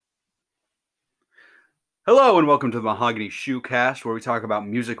Hello and welcome to the Mahogany Shoecast, where we talk about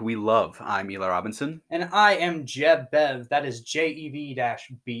music we love. I'm Eli Robinson, And I am Jevin. That is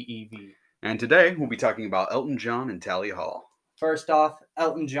JEV-BEV. and today we'll be talking about Elton John and Tally Hall. First off,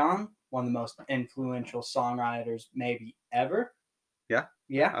 Elton John, one of the most influential songwriters maybe ever. Yeah,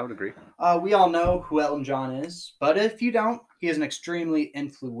 Yeah. I would agree. We all know who Elton John is, but if you don't, he is an extremely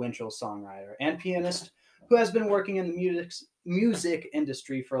influential songwriter and pianist who has been working in the music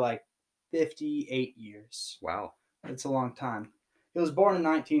industry for like 58 years. Wow. It's a long time. He was born in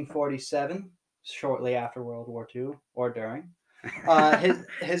 1947, shortly after World War II, or during.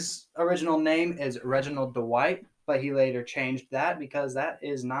 His original name is Reginald Dwight, but he later changed that because that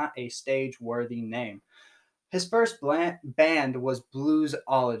is not a stage-worthy name. His first band was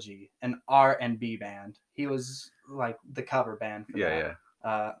Bluesology, an R&B band. He was like the cover band for that.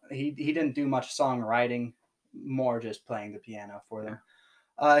 Yeah. He didn't do much songwriting, more just playing the piano for them.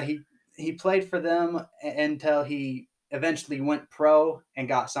 He played for them until he eventually went pro and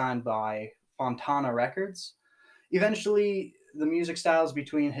got signed by Fontana Records. Eventually, the music styles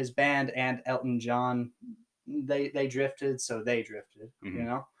between his band and Elton John they drifted, so they drifted.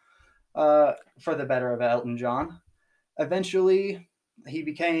 Mhm. For the better of Elton John. Eventually, he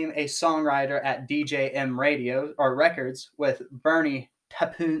became a songwriter at DJM Radio or Records with Bernie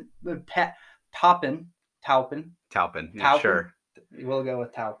Taupin. Taupin. Taupin, yeah, Taupin? sure. We'll go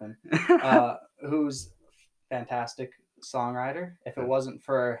with Taupin, who's fantastic songwriter. If it wasn't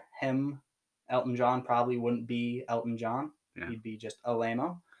for him, Elton John probably wouldn't be Elton John. Yeah. He'd be just a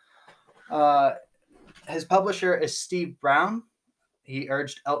lame-o. His publisher is Steve Brown. He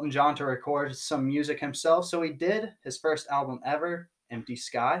urged Elton John to record some music himself, so he did. His first album ever, Empty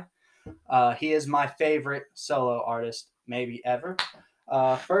Sky. He is my favorite solo artist, maybe ever.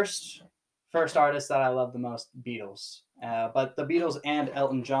 First artist that I love the most, Beatles. But the Beatles and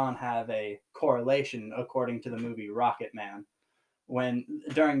Elton John have a correlation, according to the movie Rocket Man, when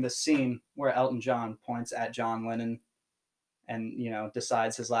during the scene where Elton John points at John Lennon and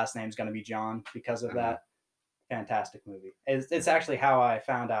decides his last name is going to be John because of that. Fantastic movie. It's actually how I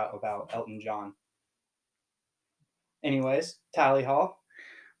found out about Elton John. Anyways, Tally Hall.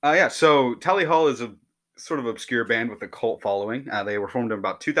 So Tally Hall is a sort of obscure band with a cult following. They were formed in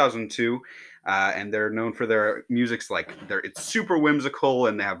about 2002, and they're known for their music's it's super whimsical,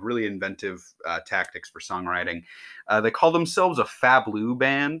 and they have really inventive tactics for songwriting. They call themselves a Fablu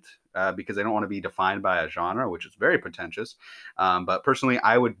band because they don't want to be defined by a genre, which is very pretentious. But personally,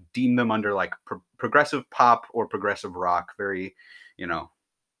 I would deem them under like progressive pop or progressive rock. Very,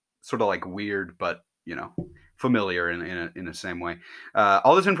 sort of like weird, but familiar in the same way.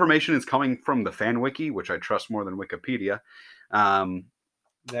 All this information is coming from the fan wiki, which I trust more than Wikipedia.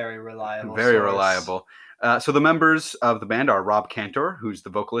 Very reliable. Very source. Reliable. So the members of the band are Rob Cantor, who's the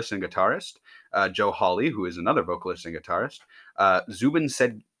vocalist and guitarist, Joe Hawley, who is another vocalist and guitarist, Zubin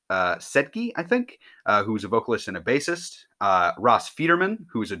Sedgi, I think, who's a vocalist and a bassist, Ross Federman,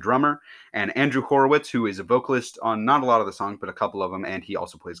 who's a drummer, and Andrew Horowitz, who is a vocalist on not a lot of the songs, but a couple of them, and he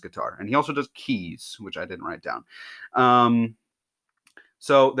also plays guitar. And he also does keys, which I didn't write down.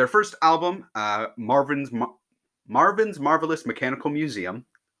 So their first album, Marvin's Marvelous Mechanical Museum,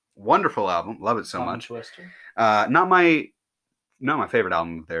 wonderful album, love it so much. Not my favorite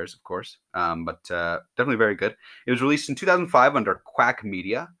album of theirs, of course, but definitely very good. It was released in 2005 under Quack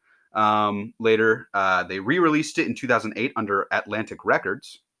Media. Later, they re-released it in 2008 under Atlantic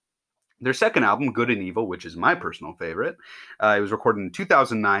Records. Their second album, Good and Evil, which is my personal favorite, it was recorded in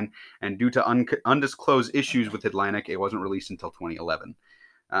 2009, and due to undisclosed issues with Atlantic, it wasn't released until 2011.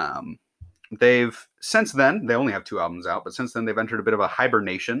 They've since then, they only have 2 albums out, but since then they've entered a bit of a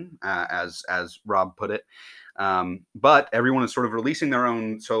hibernation, as Rob put it. But everyone is sort of releasing their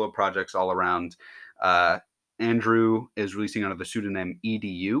own solo projects all around. Andrew is releasing under the pseudonym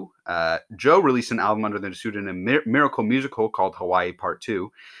EDU. Joe released an album under the pseudonym Miracle Musical called Hawaii Part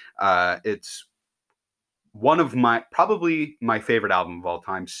 2. It's one of probably my favorite album of all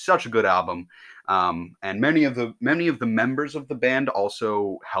time. Such a good album. And many of the members of the band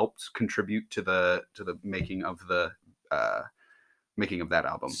also helped contribute to the making of that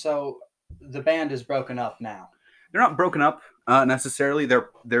album. So the band is broken up now. They're not broken up necessarily.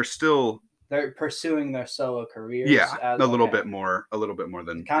 They're still pursuing their solo careers. Yeah, a little bit more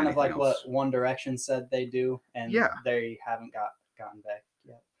than kind of like else. what One Direction said they do, and they haven't gotten back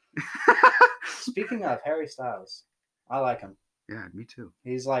yet. Speaking of Harry Styles, I like him. Yeah, me too.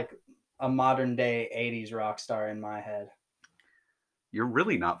 He's like a modern day 80s rock star in my head. You're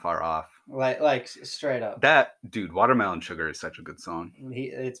really not far off. Like straight up. That dude, Watermelon Sugar is such a good song.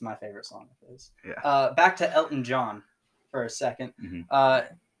 It's my favorite song of his. Yeah. Back to Elton John for a second.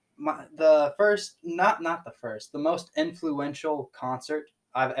 Mm-hmm. the first, not the first, the most influential concert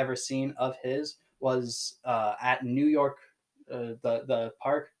I've ever seen of his was at New York, the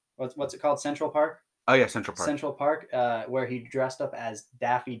park. What's it called? Central Park. Oh yeah, Central Park. Central Park, where he dressed up as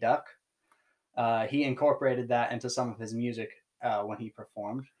Daffy Duck. He incorporated that into some of his music when he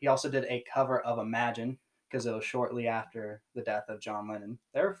performed. He also did a cover of Imagine because it was shortly after the death of John Lennon.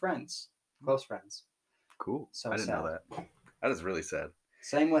 They were friends, close friends. Cool. So I didn't know that. That is really sad.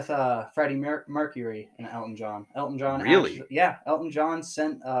 Same with Freddie Mercury and Elton John. Elton John Really? Elton John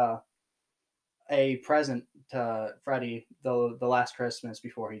sent a present to Freddie the last Christmas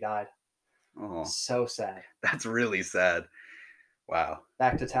before he died. Oh, so sad. That's really sad. Wow.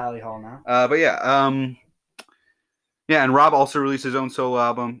 Back to Tally Hall now. But yeah, and Rob also released his own solo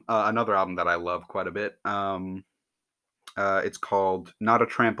album, another album that I love quite a bit. It's called Not a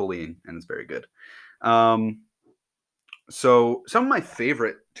Trampoline, and it's very good. So some of my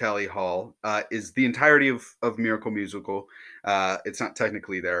favorite Tally Hall is the entirety of Miracle Musical. It's not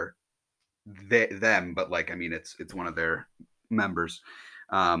technically them, but like, I mean, it's one of their members.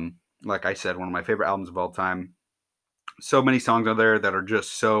 Like I said, one of my favorite albums of all time. So many songs on there that are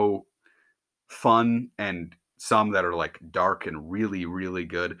just so fun, and some that are like dark and really, really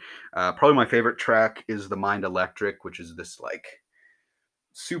good. Probably my favorite track is The Mind Electric, which is this like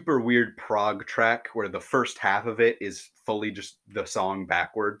super weird prog track where the first half of it is fully just the song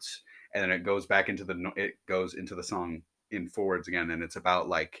backwards, and then it goes into the song in forwards again, and it's about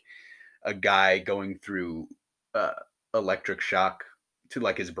like a guy going through electric shock to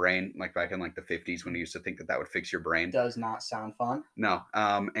like his brain, like back in like the 50s when he used to think that would fix your brain. Does not sound fun. No.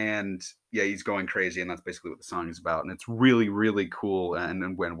 And yeah, he's going crazy, and that's basically what the song is about. And it's really, really cool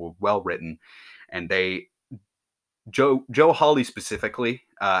and well written. And Joe Hawley specifically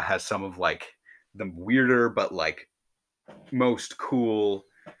has some of like the weirder but like most cool,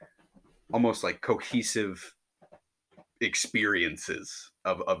 almost like cohesive experiences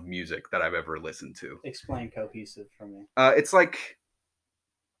of music that I've ever listened to. Explain cohesive for me. It's like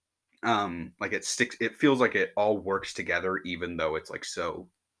it feels like it all works together, even though it's like so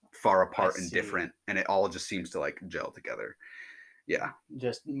far apart and different, and it all just seems to like gel together. Yeah,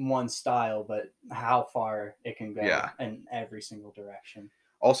 just one style, but how far it can go in every single direction.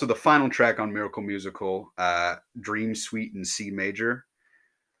 Also, the final track on Miracle Musical, Dream Suite in C major,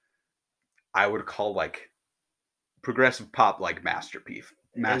 I would call like progressive pop like masterpiece.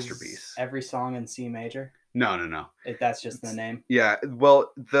 Is every song in C major? No. That's just the name. Yeah.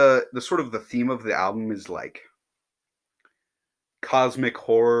 Well, the sort of the theme of the album is like cosmic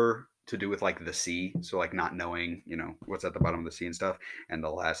horror to do with like the sea. So like not knowing, what's at the bottom of the sea and stuff. And the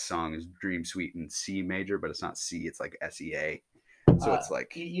last song is Dream Suite in C major, but it's not C, it's like SEA. So it's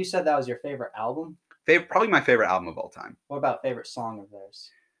like, you said that was your favorite album? Probably my favorite album of all time. What about favorite song of theirs?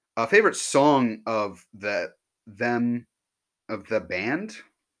 Favorite song of the band?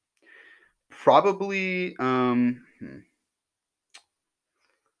 Probably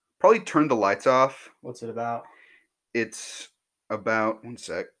probably Turn the Lights Off. What's it about? It's about, one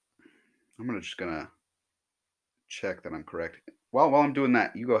sec. I'm just gonna check that I'm correct. While I'm doing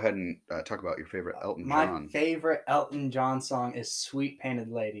that, you go ahead and talk about your favorite Elton John. My favorite Elton John song is Sweet Painted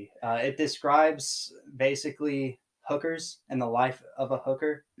Lady. It describes basically hookers and the life of a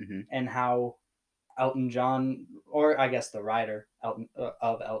hooker, and how Elton John, or I guess the writer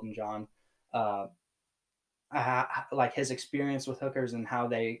of Elton John, like his experience with hookers and how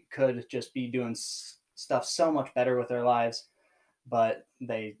they could just be doing stuff so much better with their lives, but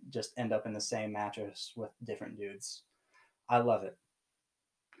they just end up in the same mattress with different dudes. I love it.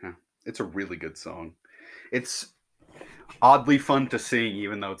 Yeah, it's a really good song. It's oddly fun to sing,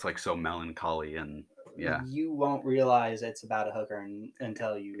 even though it's like so melancholy, and yeah. You won't realize it's about a hooker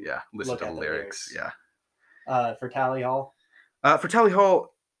until you listen to the lyrics. For Tally Hall? For Tally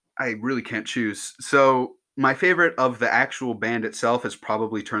Hall, I really can't choose. So my favorite of the actual band itself is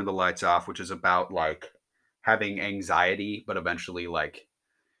probably Turn the Lights Off, which is about like having anxiety, but eventually like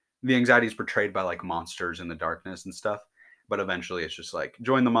the anxiety is portrayed by like monsters in the darkness and stuff. But eventually it's just like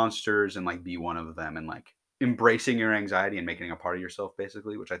join the monsters and like be one of them, and like embracing your anxiety and making it a part of yourself,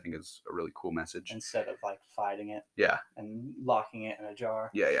 basically, which I think is a really cool message. Instead of like fighting it. Yeah. And locking it in a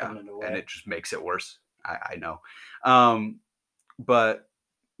jar. Yeah. And it just makes it worse. I know. But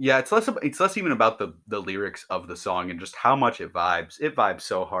yeah, it's less even about the lyrics of the song and just how much it vibes. It vibes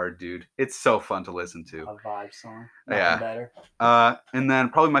so hard, dude. It's so fun to listen to. A vibe song. Nothing better. And then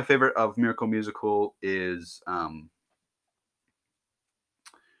probably my favorite of Miracle Musical is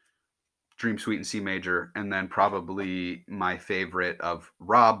Dream Suite in C major, and then probably my favorite of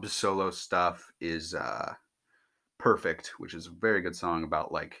Rob's solo stuff is Perfect, which is a very good song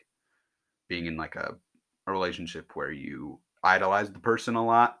about like being in like a relationship where you idolize the person a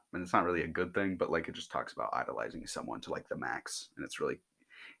lot, and it's not really a good thing, but like it just talks about idolizing someone to like the max, and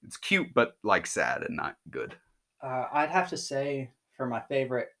it's cute but like sad and not good. I'd have to say for my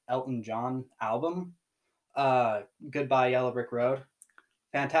favorite Elton John album, "Goodbye Yellow Brick Road."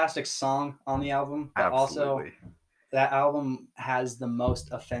 Fantastic song on the album, but also Absolutely. that album has the most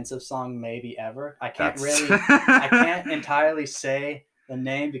offensive song maybe ever. I That's can't entirely say the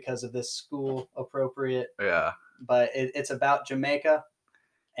name because of this school appropriate, yeah. but it's about Jamaica,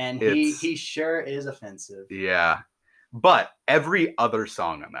 and It's he sure is offensive. yeah. But every other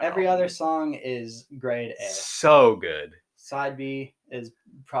song on that Every album other song is grade A. so good. Side B is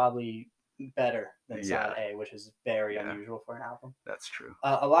probably better than Yeah. side A, which is very Yeah. unusual for an album. That's true.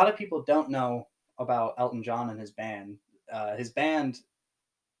 A lot of people don't know about Elton John and his band. His band,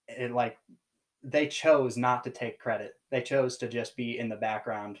 they chose not to take credit. They chose to just be in the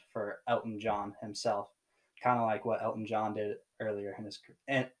background for Elton John himself, kind of like what Elton John did earlier in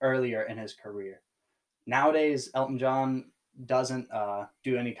his career. Nowadays, Elton John doesn't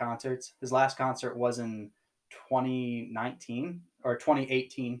do any concerts. His last concert was in 2019 or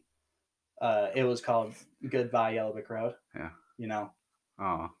 2018. It was called "Goodbye Yellow Brick Road." Yeah. You know,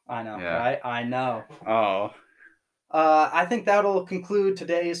 Oh. I know, Yeah. right? I know. Oh. I think that'll conclude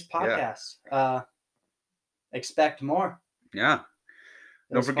today's Yeah. podcast. Expect more. Yeah.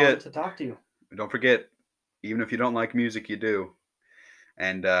 It Don't was forget fun to talk to you. Don't forget, even if you don't like music, you do.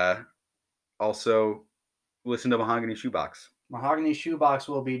 And also listen to Mahogany Shoebox. Mahogany Shoebox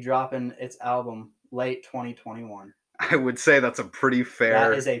will be dropping its album late 2021. I would say that's a pretty fair.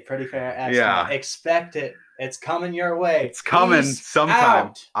 That is a pretty fair estimate. Yeah. Expect it. It's coming your way. It's coming Peace sometime.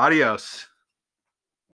 out. Adios.